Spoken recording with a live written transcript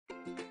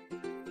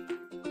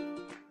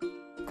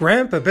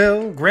Grandpa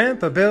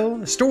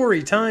Bill,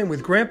 story time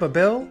with Grandpa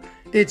Bill.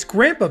 It's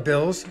Grandpa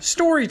Bill's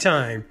story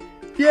time.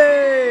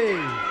 Yay!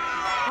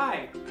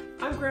 Hi,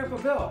 I'm Grandpa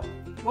Bill.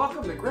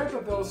 Welcome to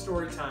Grandpa Bill's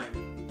story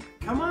time.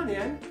 Come on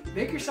in,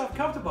 make yourself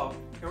comfortable,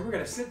 and we're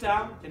going to sit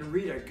down and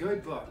read a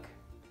good book.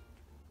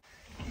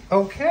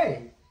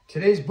 Okay,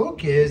 today's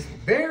book is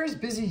Bear's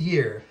Busy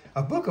Year,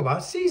 a book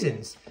about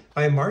seasons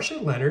by Marcia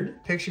Leonard,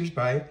 pictures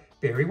by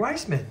Barry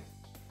Weissman.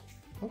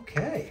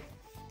 Okay.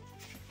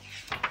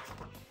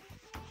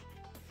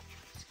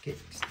 Let's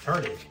get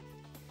started.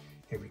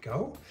 Here we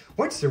go.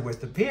 Once there was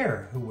the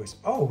bear who was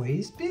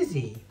always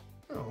busy.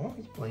 Oh,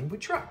 he's playing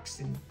with trucks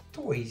and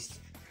toys.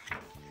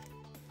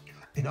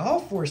 In all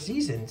 4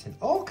 seasons and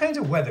all kinds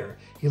of weather,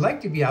 he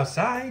liked to be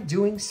outside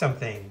doing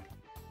something.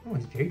 Oh,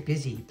 he's very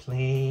busy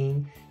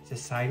playing. It's a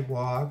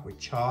sidewalk with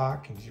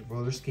chalk and he's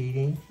roller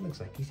skating. Looks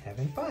like he's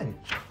having fun.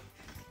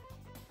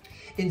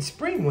 In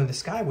spring, when the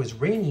sky was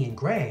rainy and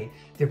gray,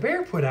 the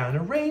bear put on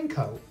a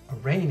raincoat, a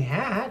rain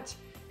hat,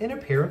 and a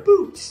pair of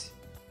boots.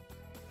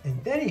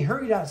 And then he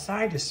hurried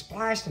outside to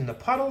splash in the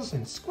puddles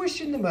and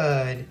squish in the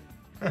mud.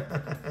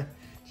 Did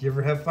you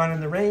ever have fun in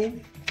the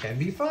rain? It can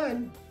be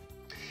fun.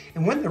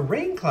 And when the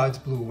rain clouds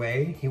blew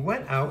away, he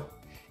went out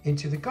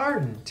into the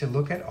garden to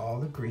look at all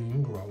the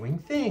green growing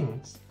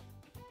things.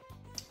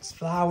 There's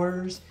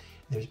flowers,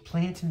 there's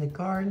plants in the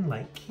garden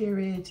like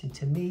carrots and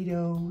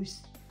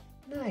tomatoes.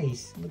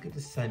 Nice, look at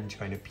the sun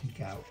trying to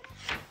peek out.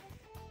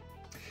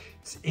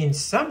 In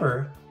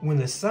summer, when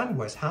the sun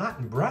was hot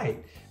and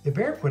bright, the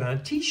bear put on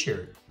a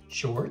t-shirt,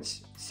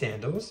 shorts,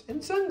 sandals,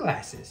 and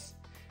sunglasses.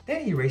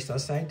 Then he raced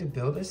outside to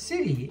build a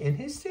city in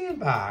his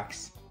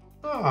sandbox.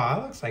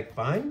 Aw, looks like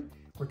fun,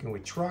 working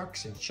with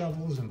trucks and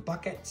shovels and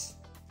buckets.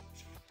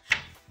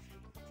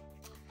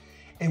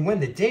 And when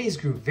the days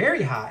grew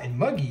very hot and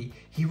muggy,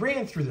 he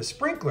ran through the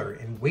sprinkler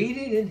and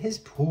waded in his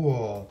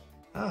pool.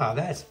 Ah,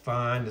 that's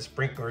fun. The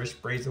sprinkler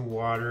sprays the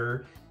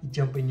water. You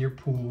jump in your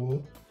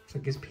pool. Looks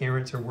like his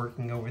parents are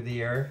working over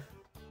there.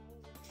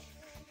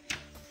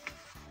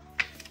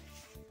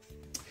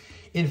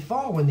 In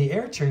fall, when the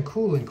air turned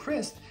cool and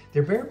crisp,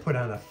 the bear put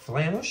on a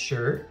flannel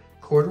shirt,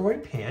 corduroy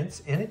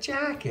pants, and a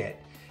jacket.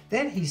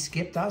 Then he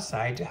skipped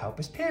outside to help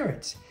his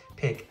parents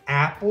pick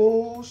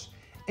apples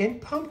and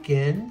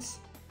pumpkins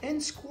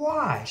and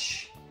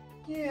squash.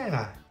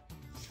 Yeah,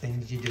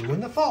 things you do in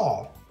the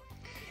fall.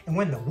 And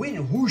when the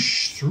wind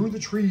whooshed through the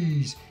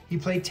trees, he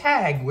played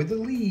tag with the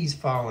leaves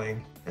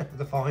falling,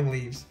 the falling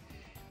leaves.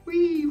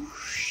 Whee,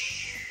 whoosh.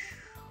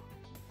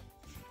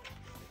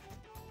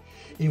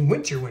 In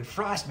winter, when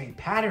frost made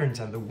patterns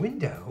on the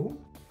window,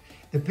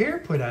 the bear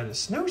put on a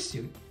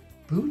snowsuit,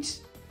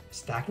 boots, a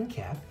stocking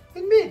cap,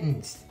 and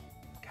mittens.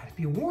 Gotta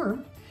be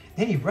warm.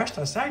 Then he rushed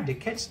outside to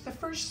catch the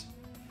first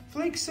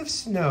flakes of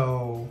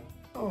snow.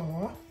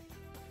 Aw.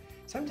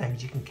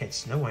 Sometimes you can catch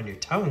snow on your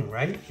tongue,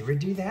 right? You ever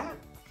do that?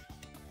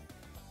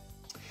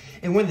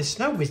 And when the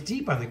snow was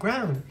deep on the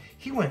ground,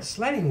 he went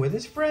sledding with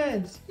his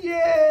friends.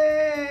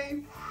 Yay!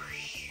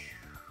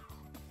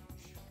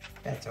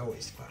 That's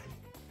always fun.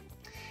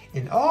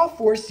 In all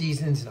 4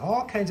 seasons and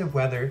all kinds of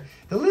weather,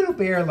 the little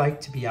bear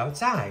liked to be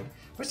outside.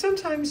 But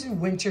sometimes in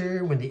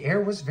winter, when the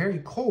air was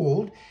very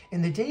cold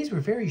and the days were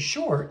very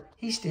short,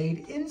 he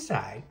stayed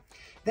inside.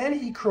 Then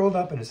he curled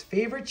up in his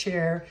favorite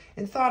chair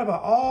and thought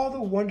about all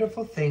the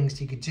wonderful things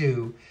he could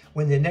do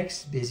when the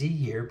next busy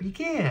year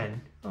began.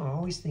 Oh,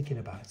 always thinking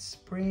about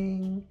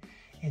spring,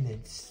 and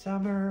then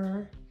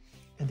summer,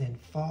 and then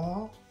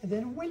fall, and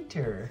then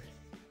winter.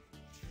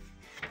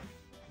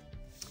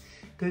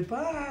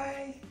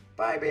 Goodbye.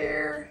 Bye,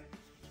 Bear.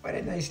 What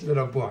a nice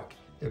little book.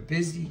 The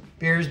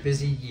Bear's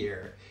Busy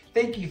Year.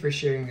 Thank you for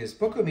sharing this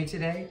book with me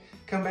today.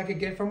 Come back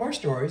again for more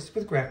stories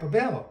with Grandpa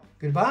Bill.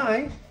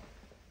 Goodbye.